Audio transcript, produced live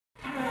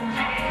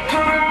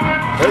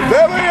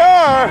There they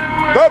are,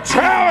 the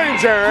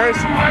challengers,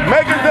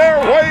 making their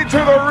way to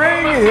the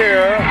ring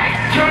here.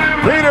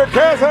 Peter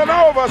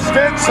Kaasanova,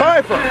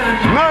 SyphEr.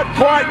 Not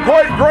quite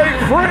great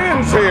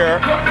friends here,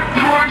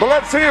 but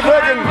let's see if they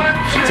can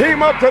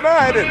team up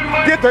tonight and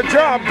get the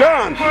job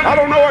done. I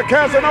don't know what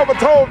Kaasanova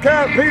told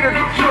Peter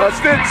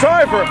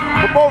SyphEr,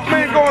 but both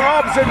men going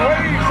opposite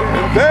ways.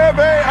 There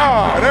they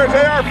are. There's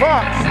AR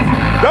Fox,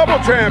 double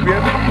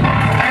champion.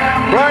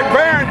 Black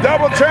Baron,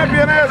 double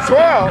champion as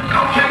well.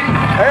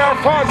 AR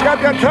Fox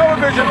got that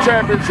television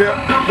championship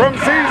from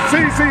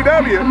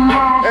CCW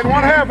and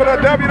one half of the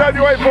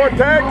WWA4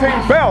 tag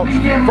team belts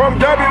from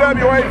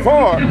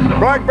WWA4.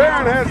 Black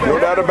Baron has no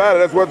doubt about it.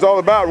 That's what it's all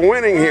about,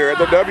 winning here at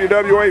the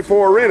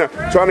WWA4 arena.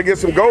 Trying to get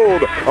some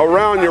gold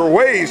around your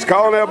waist.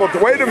 Colin Abel,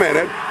 wait a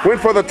minute, went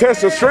for the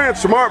test of strength.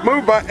 Smart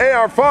move by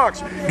AR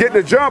Fox, getting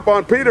a jump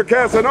on Peter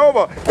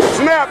Kaasanova.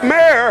 Snap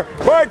mare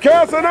by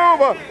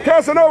Kaasanova.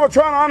 Kaasanova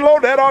trying to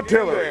unload that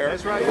artillery.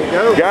 That's right.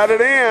 Go. Got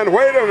it in.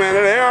 Wait a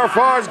minute. AR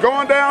Fox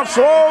going down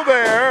slow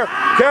there.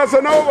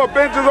 Kaasanova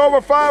benches over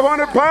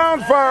 500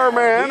 pounds,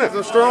 fireman. He's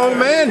a strong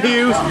man,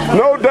 Hughes.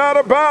 No doubt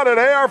about it.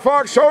 AR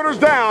Fox shoulders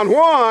down.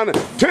 1,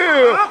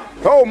 2.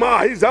 Oh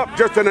my, he's up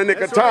just in the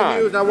nick of time.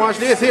 Hughes. Now watch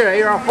this here.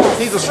 AR Fox,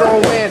 he's a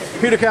strong man.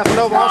 Peter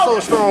Kaasanova, also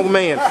a strong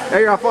man.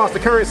 AR Fox, the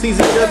current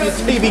CCW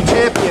TV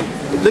champion.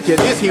 Look at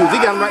this, Hughes. He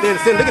got him right there in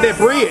the center. Look at that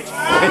bridge.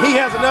 And he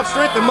has enough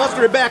strength to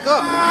muster it back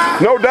up.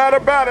 No doubt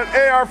about it.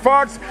 AR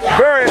Fox,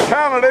 very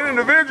talented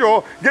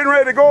individual, getting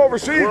ready to go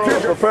overseas.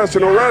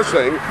 Professional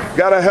wrestling,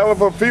 got a hell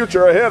of a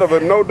future ahead of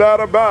him, no doubt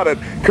about it.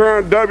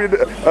 Current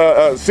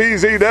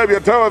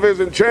CZW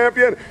television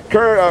champion,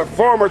 current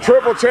former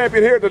triple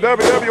champion here at the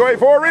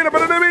WWA4 arena.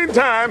 But in the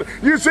meantime,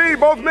 you see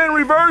both men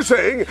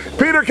reversing.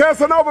 Peter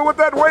Kaasanova with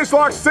that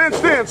waistlock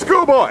cinched in.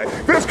 Schoolboy,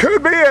 this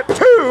could be it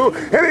too.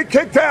 And he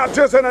kicked out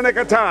just in the nick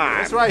of time.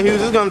 That's right,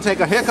 Hughes. It's going to take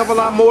a heck of a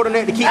lot more than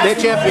that to keep that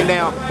champion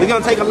down. It's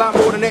going to take a lot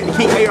more than that to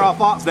keep AR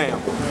Fox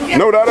down.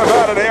 No doubt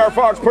about it. AR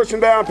Fox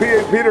pushing down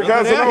Peter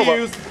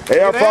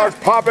Kaasanova. AR Fox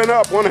popping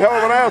up, one hell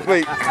of an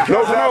athlete.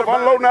 No doubt,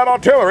 unloading that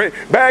artillery,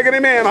 bagging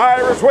him in,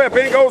 Irish whip,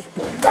 in goes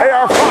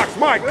AR Fox.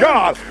 My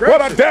God,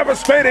 what a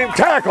devastating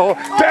tackle.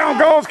 Down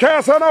goes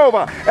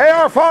Kaasanova.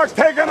 AR Fox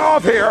taking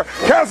off here.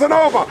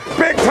 Kaasanova,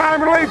 big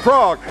time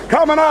leapfrog,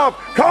 coming off,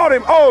 caught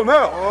him. Oh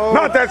no,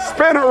 not that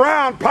spin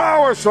around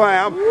power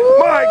slam.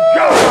 My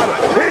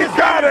God, he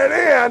got it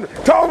in.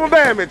 Total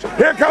damage.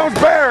 Here comes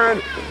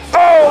Baron.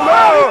 Oh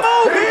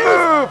no! He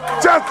moved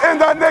just in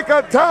the nick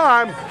of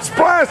time.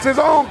 Splashed his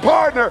own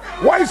partner.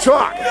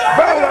 Waistlock.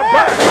 Belly to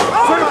back.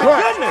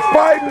 Suplex.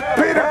 Biden.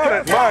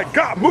 Peter. My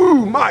God.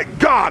 Move. My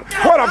God.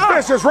 What a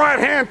vicious right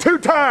hand 2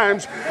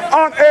 times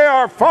on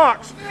AR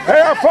Fox.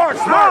 AR Fox.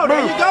 Smart move.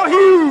 There you go,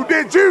 Hughes.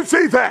 Did you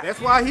see that? That's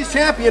why he's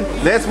champion.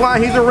 That's why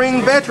he's a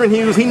ring veteran,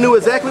 Hughes. He knew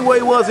exactly where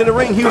he was in the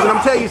ring, Hughes. And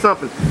I'm telling you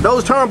something.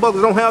 Those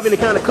turnbuckles don't have any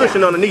kind of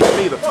cushion underneath them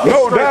either.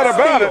 No doubt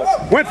about it.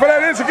 Went for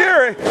that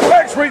enziguri.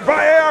 Leg sweep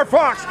by AR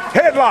Fox.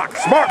 Headlock.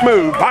 Smart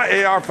move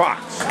by AR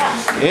Fox.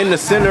 In the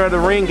center of the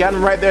ring. Got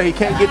him right there. He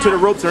can't get to the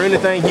ropes or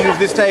anything. Hughes,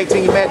 this tag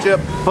team matchup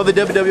for the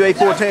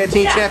WWA4 Tag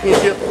Team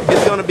Championship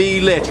is going to be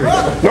electric.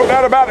 No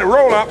doubt about it.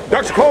 Roll up.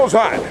 Ducks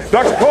clothesline.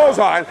 Ducks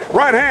clothesline.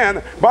 Right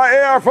hand by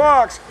AR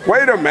Fox.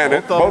 Wait a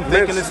minute. Both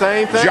thinking the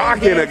same thing.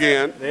 Jockeying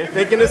again. They're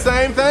thinking the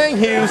same thing,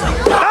 Hughes.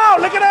 Oh,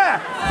 look at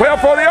that. Well,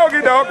 for the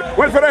Yogi Dog,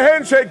 went for the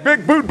handshake.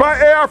 Big boot by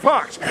AR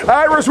Fox.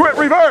 Irish whip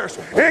reverse.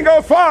 In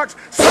goes Fox.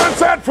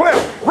 Sunset flip.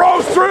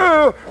 Rolls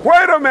through.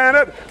 Wait a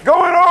minute.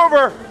 Going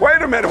over.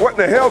 Wait a minute. What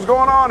the hell's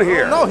going on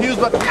here? No, Hughes,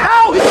 but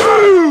ow!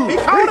 He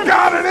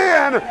got it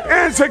in.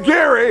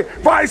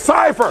 Enziguri by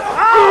SyphEr.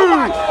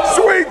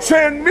 Sweet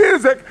chin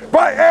music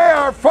by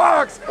AR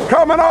Fox.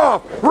 Coming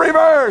off.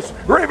 Reverse.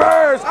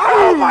 Reverse.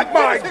 Oh my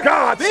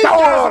God. These Stole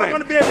guys on are him.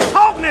 going to be able to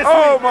talk this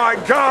Oh week. my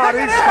God,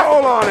 he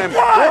stole on him.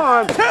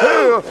 1,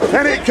 2,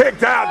 and he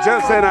kicked out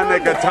just in a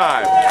nick of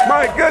time.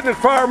 My goodness,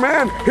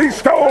 fireman, he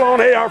stole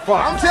on AR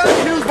Fox. I'm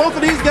telling you, Hughes, both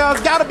of these guys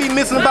got to be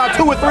missing about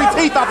 2 or 3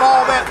 teeth off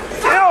all that.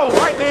 Oh,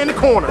 right there in the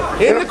corner.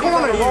 In the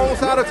corner, wrong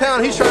side of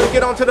town. He's trying to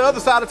get onto the other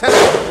side of town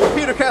where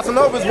Peter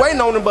Kaasanova is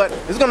waiting on him, but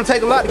it's going to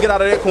take a lot to get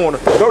out of that corner.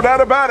 No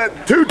doubt about it.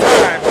 2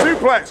 times,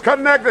 suplex,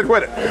 connected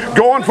with it.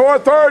 Going for a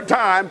 3rd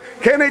time.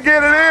 Can he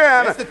get it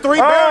in? That's the 3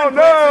 Oh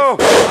no!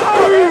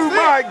 Oh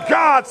my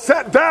God,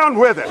 set down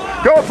with it.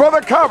 Go for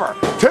the cover.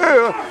 2,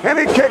 and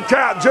he kicked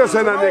out just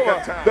in a nick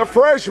of time. The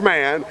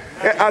freshman,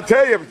 I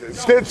tell you,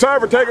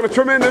 SyphEr taking a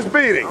tremendous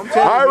beating.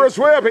 Irish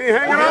whip, he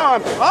hanging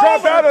on.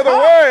 Dropped out of the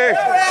way.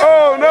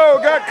 Oh no,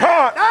 got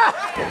caught.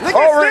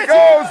 Over he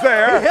goes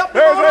there.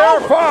 There's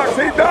AR Fox,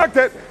 he ducked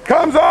it.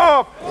 Comes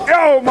off.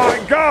 Oh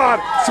my God,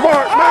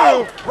 smart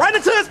move. Right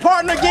into his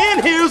partner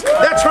again, Hughes.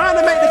 They're trying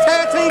to make the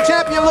tag team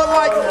champion look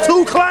like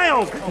 2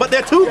 clowns, but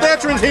they're 2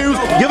 veterans, Hughes.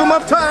 Give them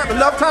enough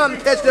time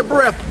to catch their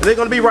breath. They're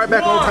going to be right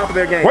back on top of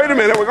their game. Wait a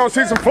minute, we're going to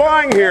see some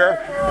flying here.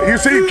 You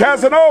see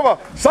Kaasanova,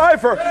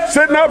 SyphEr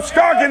sitting up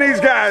stalking these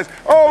guys.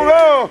 Oh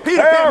no,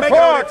 Peter can't make it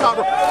on that top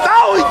rope.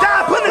 Oh, he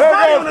died, putting his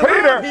body on the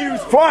ground,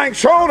 Hughes. Flying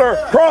shoulder,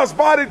 cross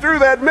body through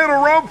that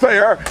middle rope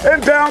there,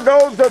 and down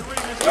goes the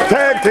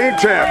tag team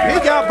champions.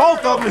 He got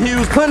both of them,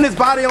 Hughes, putting his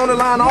body on the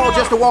line, all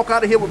just to walk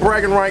out of here with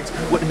bragging rights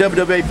with the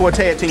WWA4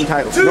 tag team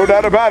titles. No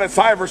doubt about it.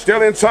 SyphEr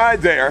still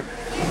inside there.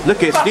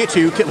 Look at Stitch,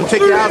 Hughes.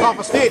 Take your eyes off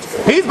of Stitch.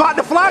 He's about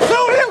to fly too,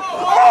 Hughes.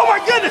 Oh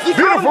my goodness.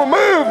 Beautiful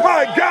move,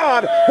 my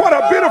God. What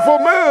a beautiful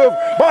move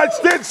by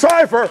Stitch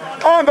SyphEr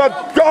on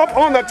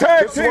the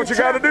tag. This is what you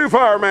got to do,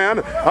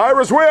 fireman.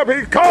 Irish whip.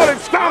 He caught him.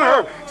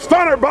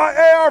 Stunner by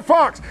AR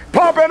Fox.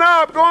 Popping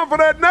up, going for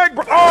that neck.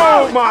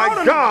 Oh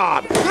my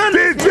God.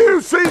 Did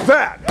you see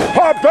that?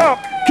 Popped up,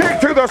 kick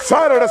to the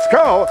side of the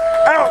skull.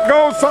 Out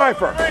goes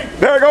SyphEr.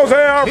 There goes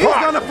AR Fox. He's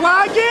going to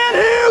fly again,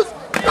 Hughes.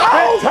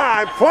 Big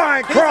time,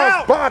 flying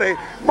cross body.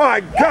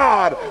 My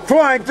God,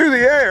 flying through the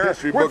air.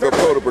 History book of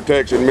photo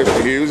protection,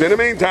 Mr. Hughes. In the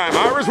meantime,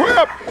 Irish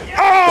whip.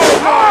 Oh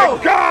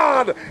my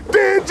God!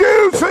 Did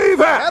you see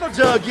that? That'll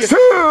jug you.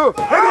 Two,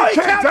 and he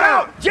kicked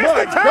out. Just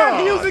in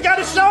time, Hughes. He got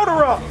his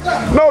shoulder up.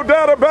 No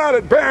doubt about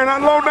it. Baron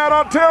unloading that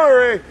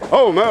artillery.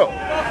 Oh no,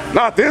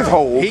 not this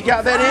hole. He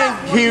got that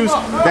in, Hughes.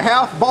 The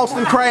half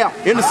Boston Crab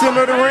in the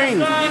center of the ring.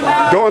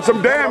 Doing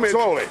some damage.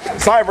 Slowly.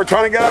 SyphEr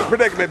trying to get out of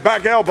predicament.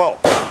 Back elbow.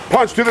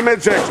 Punch to the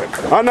midsection.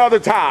 Another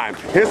time.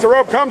 Hits the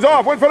rope, comes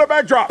off, went for the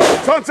backdrop.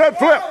 Sunset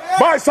flip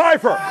by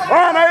SyphEr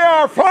on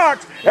AR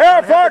Fox.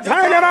 AR Fox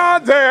hanging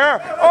on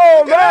there.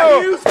 Oh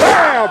no!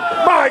 Bam!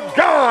 My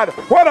God!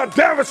 What a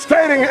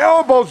devastating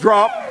elbow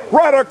drop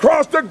right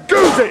across the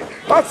goozy.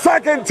 A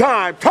second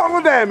time.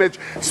 Total damage.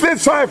 Stitch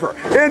SyphEr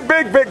in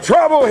big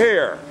trouble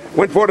here.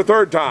 Went for the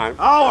third time.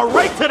 Oh, a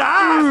rake to the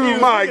eyes.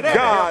 My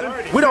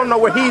God. We don't know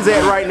where he's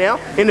at right now.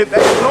 And the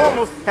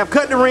AbNoRmAlz have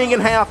cut the ring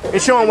in half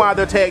and shown why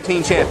they're tag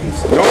team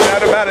champions. No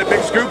doubt about it.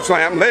 Big scoop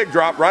slam, leg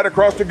drop right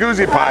across the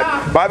goozy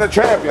pipe by the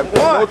champion.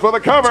 Goes for the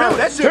cover.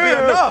 That should be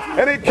enough.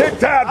 And he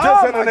kicked out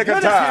just in the nick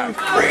of time.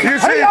 You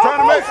see him trying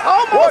to make.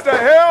 What the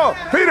hell?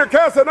 Peter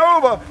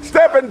Kaasanova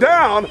stepping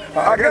down.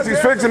 I guess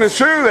he's fixing his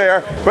shoe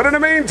there. But in the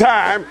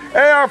meantime,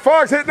 AR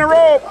Fox hitting the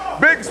rope.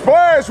 Big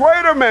splash.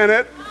 Wait a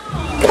minute.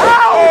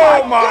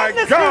 Oh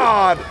my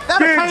God!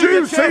 Did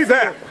you see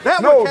that?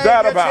 No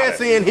doubt about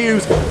it. In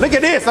Hughes. Look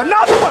at this,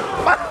 another one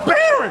by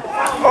Baron.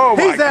 Oh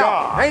my He's out.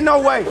 God! Ain't no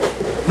way.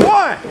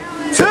 1,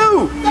 2.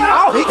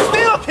 Oh, he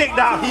still kicked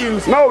out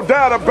Hughes. No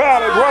doubt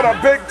about it. What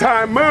a big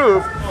time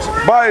move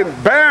by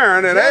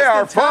Baron and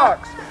AR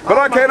Fox. But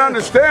I can't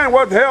understand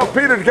what the hell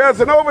Peter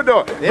Kaasanova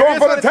doing. Going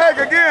for the tag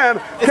again.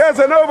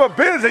 Kaasanova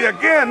busy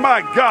again,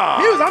 my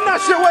God. Hughes, I'm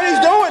not sure what he's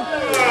doing.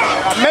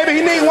 Maybe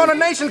he needs one of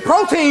Nation's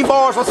protein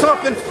bars or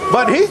something.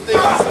 But he's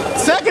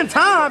second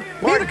time.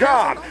 My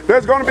God,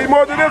 there's going to be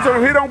more than this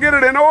if he don't get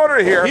it in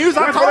order here. Hughes,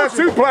 went for that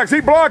suplex.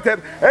 He blocked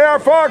it. AR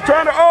Fox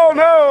trying to, oh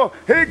no.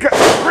 He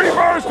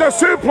reversed the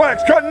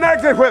suplex,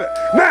 connected with it.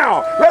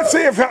 Now, let's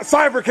see if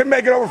SyphEr can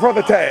make it over for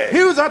the tag.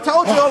 Hughes, I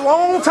told you a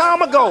long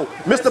time ago,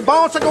 Mr.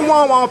 Bone Chicken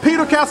Wong,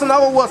 Peter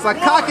Kaasanova was a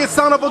cocky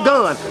son of a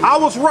gun. I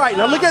was right.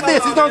 Now look at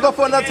this. He's gonna go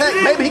for another attack.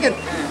 Maybe he can.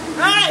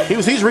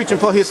 He's reaching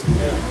for his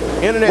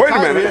internet. Wait a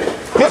minute.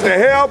 What the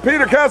hell,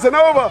 Peter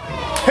Kaasanova?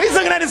 He's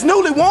looking at his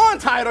newly won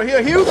title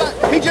here, Hughes.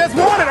 He just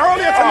won it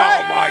earlier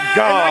tonight. Oh my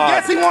God! And I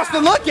guess he wants to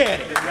look at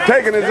it.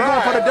 Taking his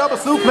going for the double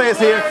suplex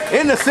here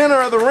in the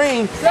center of the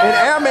ring, and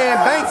Airman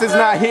Banks is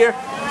not here.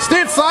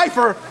 Stitch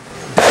SyphEr.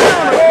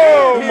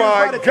 Oh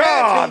my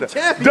God!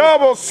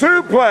 Double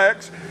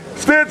suplex.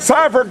 Stitch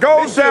SyphEr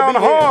goes down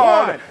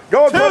hard.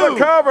 Goes for the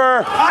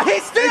cover. He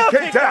still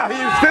kicked out.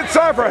 Stitch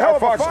SyphEr. Hell,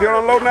 Fox still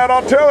unloading that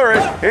artillery.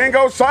 In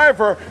goes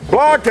SyphEr.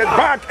 Blocked it.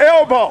 Back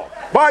elbow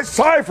by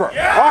SyphEr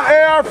on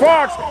AR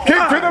Fox.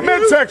 Kick to the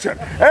midsection.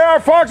 AR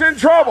Fox in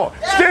trouble.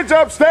 Stitch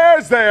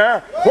upstairs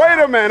there. Wait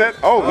a minute.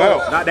 Oh no.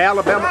 Not the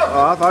Alabama.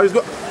 I thought he was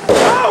going.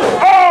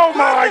 Oh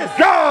my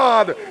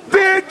God!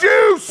 Did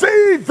you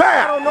see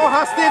that? I don't know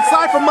how Stitch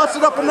SyphEr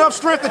mustered up enough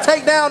strength to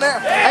take down there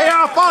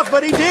AR Fox,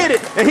 but he did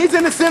it. And he's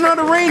in the center of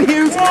the ring,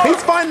 Hughes.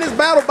 He's fighting this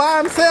battle by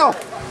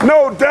himself.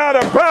 No doubt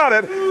about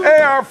it.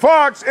 AR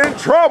Fox in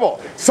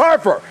trouble.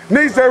 SyphEr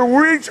needs to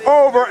reach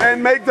over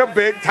and make the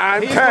big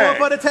time He's tag.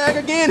 going for the tag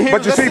again here.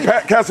 But you see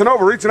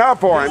Kaasanova reaching out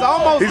for him.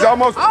 He's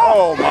almost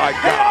oh my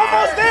God. He's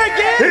almost there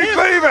again. He's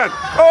leaving.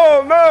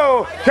 Oh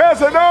no.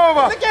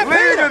 Kaasanova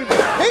leaving.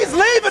 He's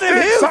leaving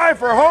him.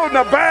 SyphEr holding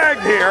a bag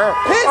here.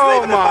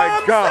 Oh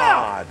my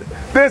God.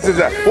 This is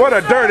what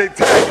a dirty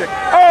tactic.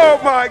 Oh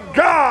my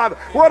God,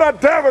 what a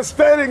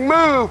devastating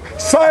move.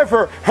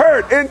 SyphEr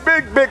hurt in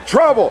big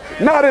trouble.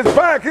 Not his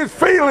back, his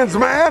feelings,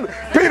 man.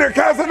 Peter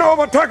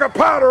Kaasanova took a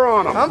powder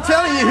on him. I'm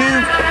telling you,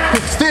 Hughes,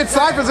 Stitch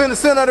SyphEr's in the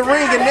center of the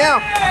ring, and now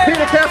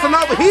Peter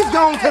Kaasanova, he's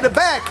gone to the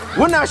back.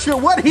 We're not sure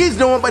what he's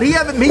doing, but he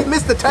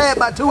missed the tag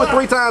by 2 or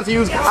 3 times,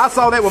 Hughes. I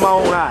saw that with my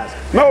own eyes.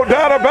 No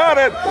doubt about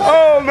it.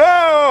 Oh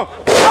no.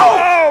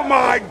 Oh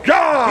my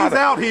God. He's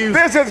out, Hughes.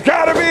 This has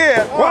got to be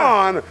it.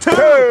 1,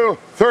 2,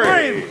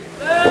 3.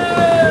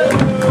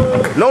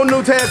 No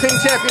new tag team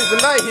champions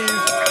tonight,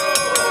 Hughes.